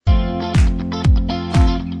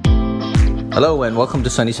Hello and welcome to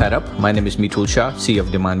Sunny Side Up. My name is Mitul Shah, CEO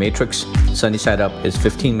of Demand Matrix. Sunny Side Up is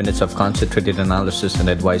 15 minutes of concentrated analysis and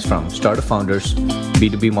advice from startup founders,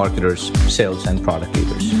 B2B marketers, sales, and product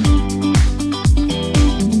leaders.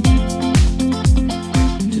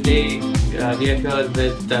 Today, we are here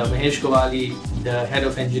with Mahesh Gowali, the head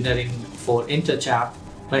of engineering for Interchap.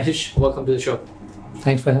 Mahesh, welcome to the show.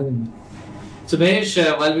 Thanks for having me. So Mahesh,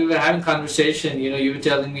 while we were having conversation, you were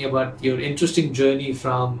telling me about your interesting journey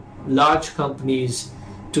from large companies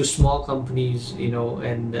to small companies,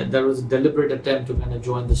 and there was a deliberate attempt to kind of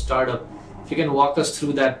join the startup. If you can walk us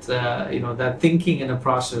through that, that thinking and a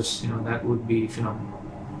process, that would be phenomenal.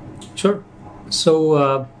 Sure.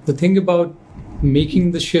 So the thing about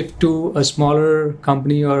making the shift to a smaller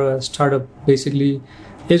company or a startup basically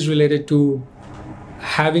is related to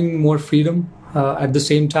having more freedom, at the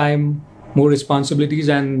same time, more responsibilities,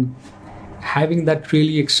 and having that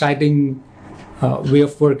really exciting way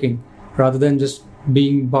of working rather than just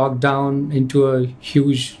being bogged down into a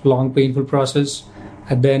huge, long, painful process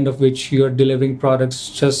at the end of which you're delivering products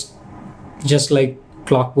just like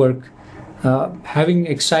clockwork. Having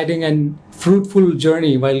exciting and fruitful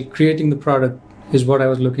journey while creating the product is what I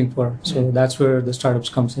was looking for. So that's where the startups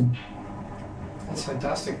comes in. That's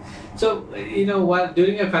fantastic. So, while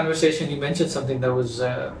during your conversation, you mentioned something that was,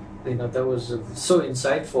 so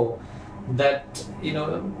insightful that,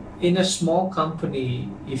 in a small company,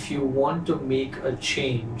 if you want to make a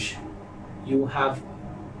change, you have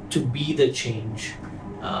to be the change.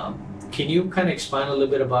 Can you kind of expand a little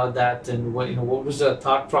bit about that and what was the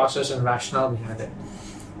thought process and rationale behind it?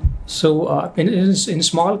 So in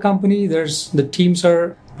small company, the teams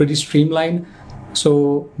are pretty streamlined.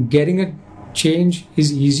 So getting a change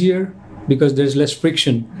is easier because there's less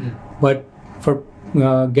friction. But for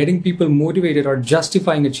getting people motivated or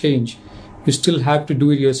justifying a change, you still have to do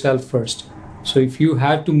it yourself first. So if you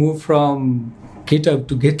have to move from GitHub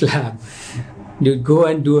to GitLab, you go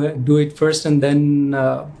and do it first, and then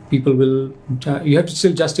people will. You have to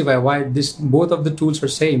still justify why both of the tools are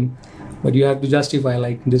same, but you have to justify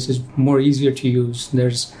like this is more easier to use.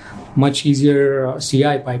 There's much easier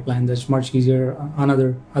CI pipeline. There's much easier on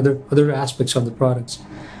other aspects of the products.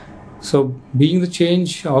 So being the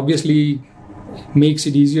change obviously makes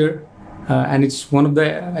it easier. And it's one of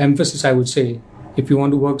the emphasis I would say. If you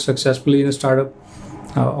want to work successfully in a startup,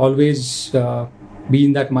 always be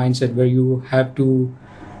in that mindset where you have to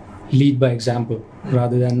lead by example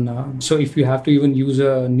rather than. So if you have to even use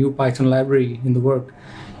a new Python library in the work,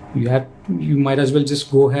 you might as well just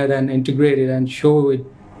go ahead and integrate it and show it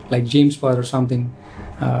like .Jamespot or something.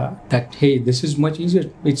 That hey, this is much easier.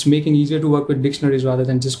 It's making easier to work with dictionaries rather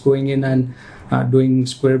than just going in and doing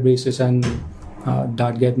square braces and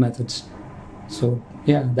 .get methods. So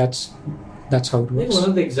yeah, that's how it works. I think one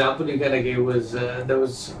of the examples you kind of gave was that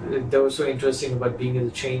was so interesting about being in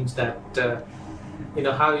the change that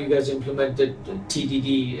how you guys implemented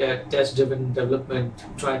TDD, test-driven development,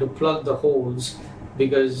 trying to plug the holes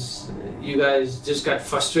because you guys just got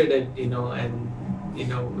frustrated, and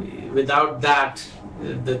without that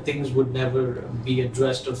the things would never be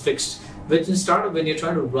addressed or fixed. But in startup, when you're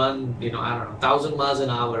trying to run 1,000 miles an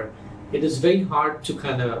hour, it is very hard to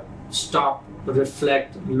kind of stop,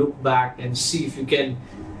 reflect, look back, and see if you can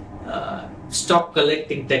stop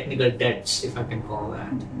collecting technical debts, if I can call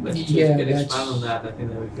that. But if you can expand on that, I think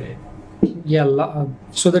that would be great. Yeah,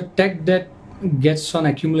 so the tech debt gets on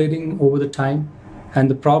accumulating over the time, and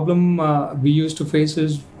the problem we used to face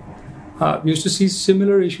is we used to see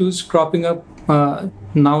similar issues cropping up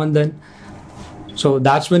now and then. So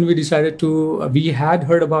that's when we decided we had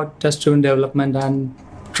heard about test-driven development and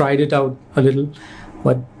tried it out a little,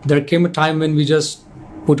 but there came a time when we just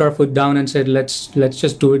put our foot down and said let's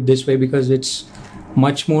just do it this way because it's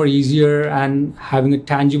much more easier and having a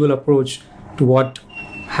tangible approach to what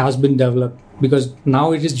has been developed, because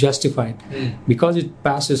now it is justified because it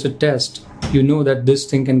passes a test. That this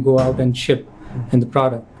thing can go out and ship in the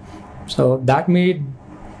product. So that made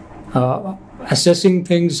assessing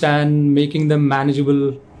things and making them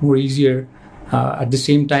manageable more easier. At the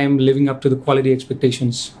same time, living up to the quality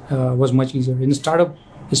expectations was much easier. In a startup,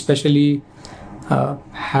 especially,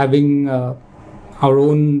 having our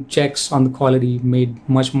own checks on the quality made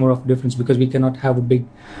much more of a difference because we cannot have a big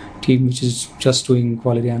team which is just doing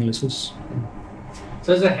quality analysis.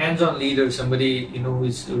 So as a hands-on leader, somebody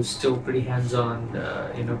who's still pretty hands-on,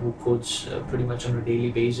 who codes pretty much on a daily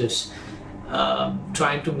basis,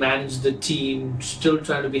 trying to manage the team, still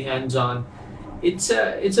trying to be hands-on. it's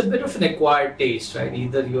a bit of an acquired taste, right?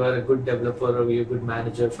 Either you are a good developer or you're a good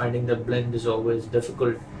manager. Finding the blend is always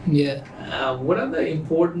difficult. Yeah. What are the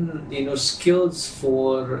important skills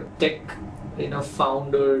for tech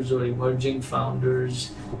founders or emerging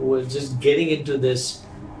founders who are just getting into this,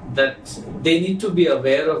 that they need to be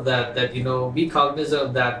aware of, that be cognizant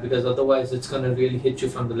of that, because otherwise it's going to really hit you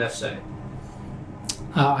from the left side?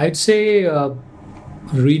 I'd say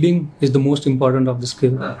reading is the most important of the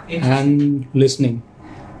skill, and listening.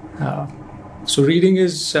 So reading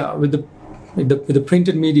is with the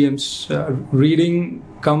printed mediums. Reading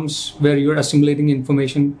comes where you're assimilating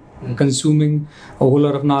information, consuming a whole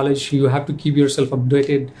lot of knowledge. You have to keep yourself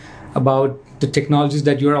updated about the technologies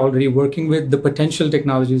that you're already working with, the potential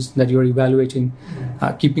technologies that you're evaluating,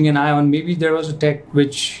 keeping an eye on maybe there was a tech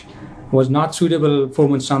which was not suitable 4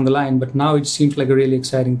 months down the line, but now it seems like a really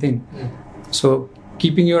exciting thing. So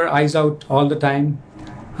keeping your eyes out all the time.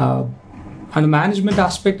 On the management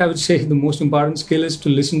aspect, I would say the most important skill is to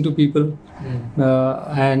listen to people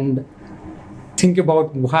and think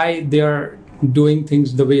about why they are doing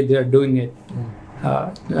things the way they are doing it,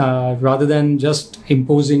 rather than just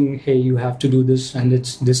imposing, hey, you have to do this and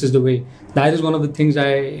this is the way. That is one of the things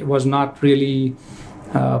I was not really.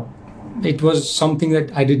 It was something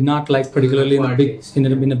that I did not like, particularly in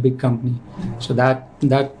a big company. So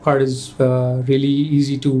that part is really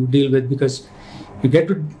easy to deal with, because you get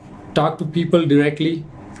to talk to people directly,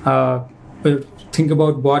 think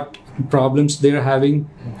about what problems they're having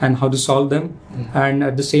and how to solve them, and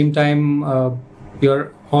at the same time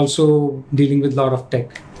you're also dealing with a lot of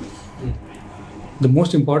tech. The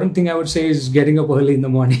most important thing I would say is getting up early in the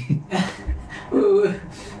morning.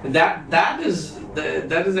 That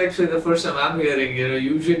is actually the first time I'm hearing.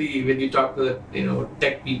 Usually when you talk to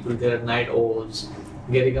tech people, they're night owls.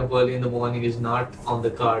 Getting up early in the morning is not on the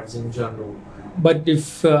cards in general. But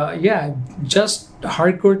if just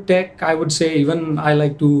hardcore tech, I would say even I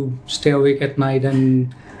like to stay awake at night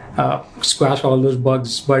and squash all those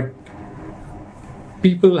bugs. But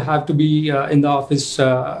people have to be in the office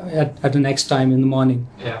at the next time in the morning,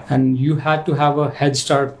 and you had to have a head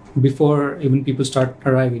start before even people start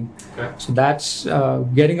arriving. Okay. So that's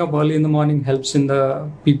getting up early in the morning helps in the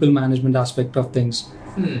people management aspect of things.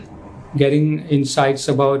 Getting insights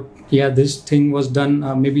about, this thing was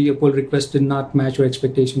done, maybe a pull request did not match your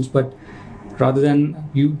expectations, but rather than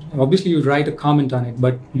you write a comment on it,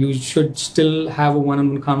 but you should still have a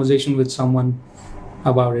one-on-one conversation with someone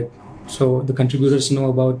about it, so the contributors know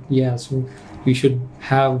about, so we should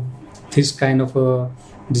have this kind of a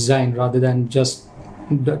design rather than just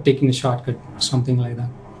taking a shortcut or something like that.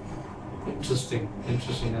 Interesting. I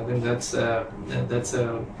think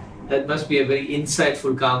that must be a very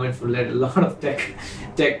insightful comment for a lot of tech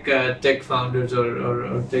founders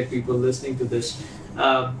or tech people listening to this.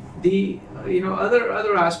 The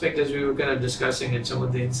other aspect, as we were kind of discussing, and some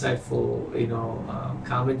of the insightful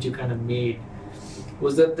comment you kind of made,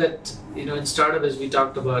 was that in startup, as we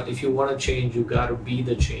talked about, if you want to change, you got to be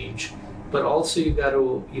the change, but also you got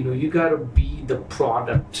to be the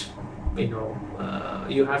product.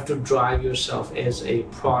 You have to drive yourself as a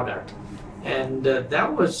product. And I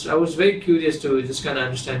was very curious to just kind of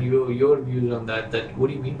understand your views on that. What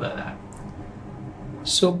do you mean by that?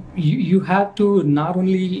 So you have to not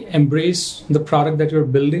only embrace the product that you're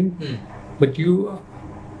building, but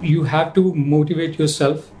you have to motivate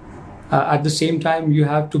yourself. At the same time, you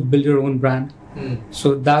have to build your own brand.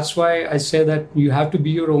 So that's why I say that you have to be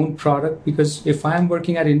your own product, because if I'm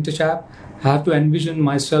working at Interchap, I have to envision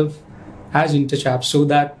myself as Interchap, so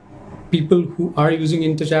that people who are using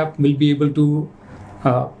Interchap will be able to,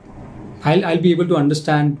 I'll be able to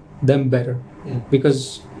understand them better,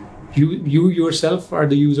 because you yourself are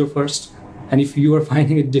the user first, and if you are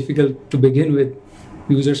finding it difficult to begin with,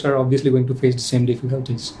 users are obviously going to face the same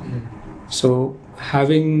difficulties. So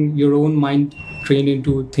having your own mind trained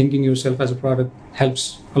into thinking yourself as a product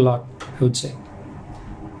helps a lot, I would say.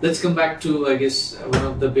 Let's come back to, I guess, one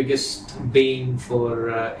of the biggest bane for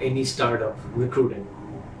any startup: recruiting.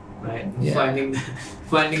 Right,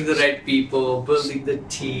 finding the right people, building the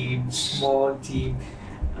team, small team.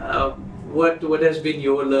 What has been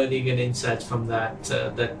your learning and insights from that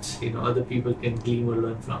other people can glean or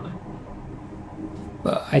learn from it?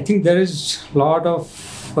 I think there is a lot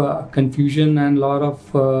of confusion and a lot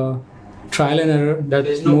of trial and error.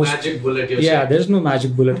 There's no magic bullet. There's no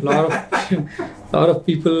magic bullet. A lot of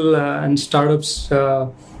people and startups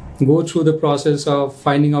go through the process of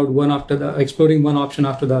finding out exploring one option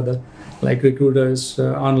after the other, like recruiters,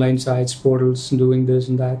 online sites, portals, doing this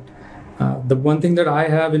and that. The one thing that I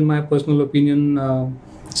have, in my personal opinion,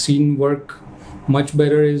 seen work much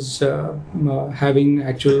better is having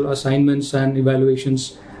actual assignments and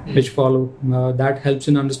evaluations which follow. That helps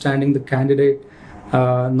in understanding the candidate,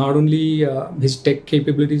 not only his tech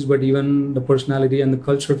capabilities, but even the personality and the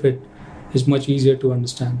culture fit is much easier to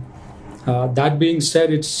understand. That being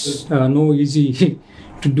said, it's no easy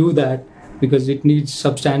to do that because it needs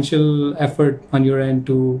substantial effort on your end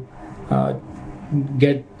to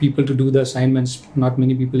get people to do the assignments. Not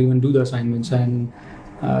many people even do the assignments, and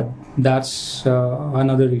that's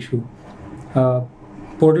another issue.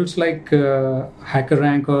 Portals like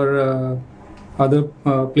HackerRank or other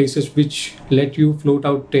places which let you float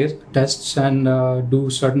out tests and do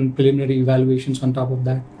certain preliminary evaluations on top of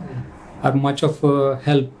that are much of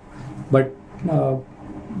help. But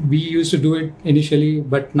we used to do it initially,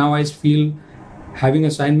 but now I feel having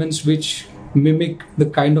assignments which mimic the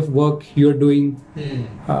kind of work you're doing.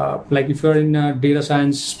 Like if you're in a data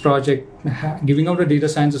science project, giving out a data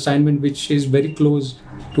science assignment which is very close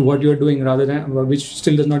to what you're doing, rather than which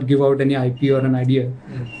still does not give out any IP or an idea,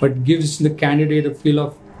 but gives the candidate a feel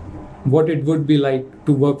of what it would be like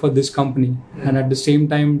to work for this company, and at the same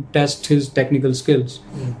time test his technical skills,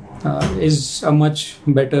 is a much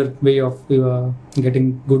better way of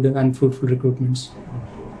getting good and fruitful recruitments.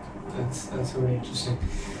 That's very interesting.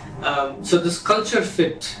 So this culture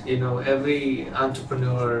fit, every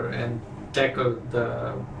entrepreneur and tech or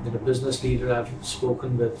the business leader I've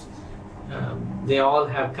spoken with, they all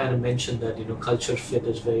have kind of mentioned that culture fit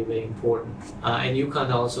is very, very important. And you kind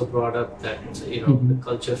of also brought up that the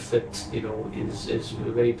culture fit is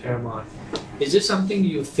very paramount. Is this something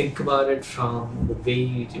you think about it from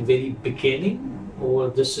the very beginning, or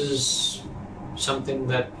this is something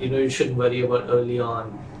that you shouldn't worry about early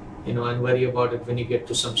on, and worry about it when you get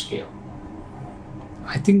to some scale?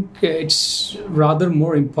 I think it's rather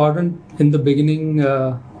more important in the beginning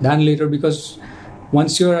than later, because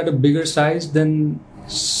once you're at a bigger size, then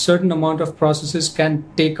certain amount of processes can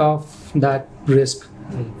take off that risk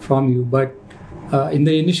from you. But in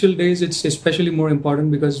the initial days, it's especially more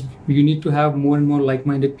important because you need to have more and more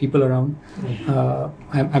like-minded people around.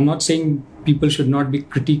 I'm not saying people should not be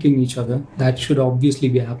critiquing each other. That should obviously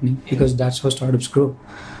be happening because that's how startups grow.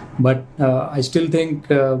 But I still think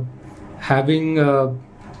having a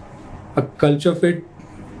culture fit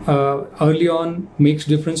early on makes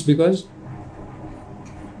difference, because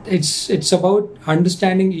it's about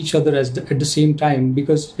understanding each other at the same time,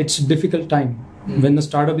 because it's a difficult time. When the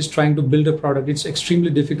startup is trying to build a product, it's extremely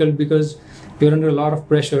difficult because you're under a lot of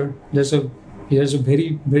pressure. There's a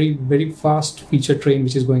very, very, very fast feature train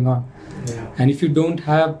which is going on. And if you don't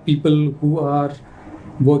have people who are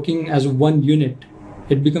working as one unit,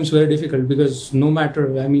 it becomes very difficult, because no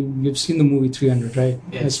matter, you've seen the movie 300, right?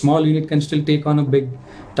 Yes. A small unit can still take on a big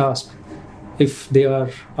task if they are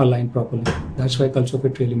aligned properly. That's why culture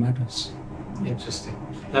fit really matters. Interesting.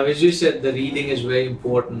 Now, as you said, the reading is very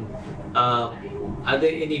important. Are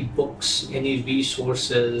there any books, any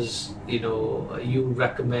resources, you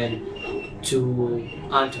recommend to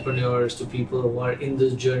entrepreneurs, to people who are in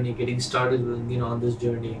this journey, getting started, on this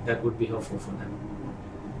journey, that would be helpful for them?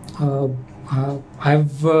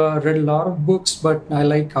 I've read a lot of books, but I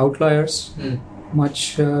like Outliers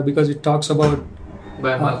much because it talks about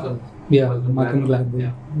by Malcolm. Malcolm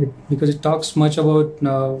Gladwell. Because it talks much about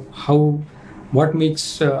what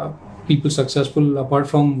makes people successful apart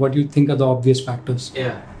from what you think are the obvious factors.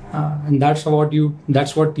 And that's what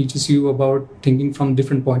teaches you about thinking from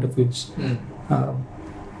different point of views.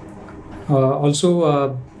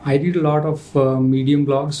 Also, I read a lot of Medium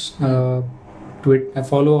blogs. I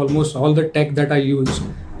follow almost all the tech that I use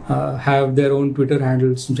have their own Twitter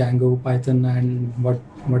handles, Django, Python, and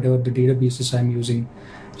whatever the databases I'm using.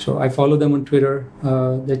 So I follow them on Twitter.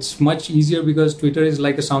 It's much easier because Twitter is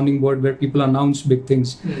like a sounding board where people announce big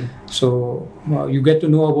things. So you get to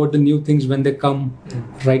know about the new things when they come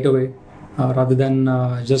right away, rather than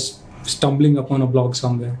just stumbling upon a blog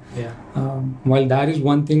somewhere. While that is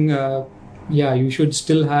one thing, you should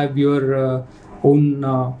still have your own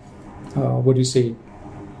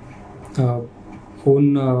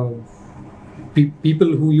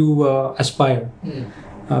people who you aspire.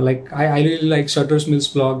 Like I really like Shutter's Mill's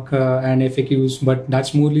blog and FAQs, but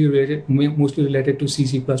that's mostly related to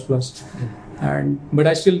C++. But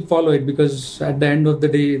I still follow it because at the end of the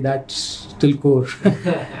day, that's still core.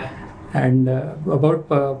 And about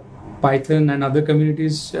Python and other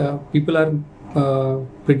communities, people are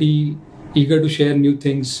pretty eager to share new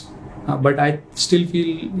things. But I still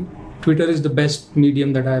feel Twitter is the best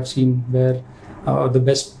medium that I have seen, the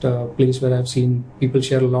best place where I've seen people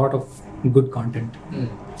share a lot of good content.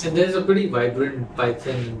 And there's a pretty vibrant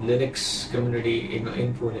Python Linux community in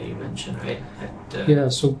Pune, you mentioned, right? Yeah,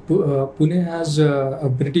 so Pune has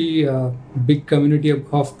a pretty big community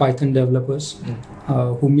of Python developers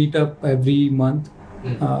who meet up every month.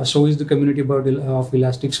 So is the community of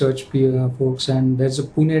Elasticsearch folks, and there's a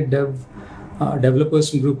Pune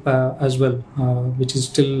developers group as well, which is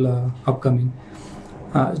still upcoming.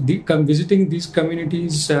 Visiting these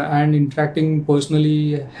communities and interacting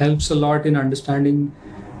personally helps a lot in understanding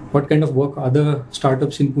what kind of work other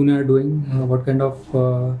startups in Pune are doing, what kind of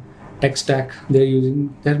tech stack they're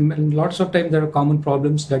using. Lots of times there are common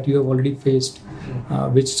problems that you have already faced,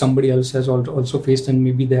 which somebody else has also faced, and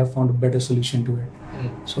maybe they have found a better solution to it.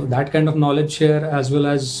 So that kind of knowledge share as well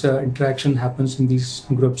as interaction happens in these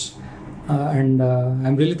groups. And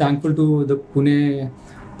I'm really thankful to the Pune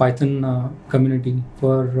Python community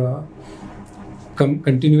for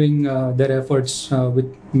continuing their efforts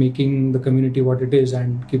with making the community what it is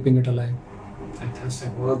and keeping it alive. Fantastic.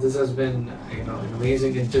 Well, this has been an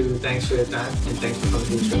amazing interview. Thanks for your time and thanks for coming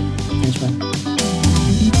to the show. Thanks, man.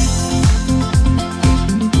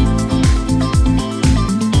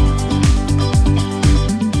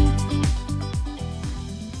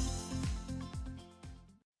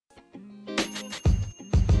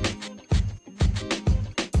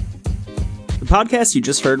 The podcast you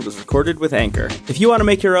just heard was recorded with Anchor. If you want to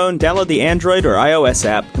make your own, download the Android or iOS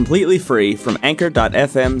app completely free from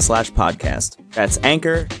anchor.fm/podcast. That's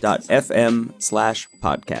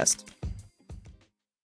anchor.fm/podcast.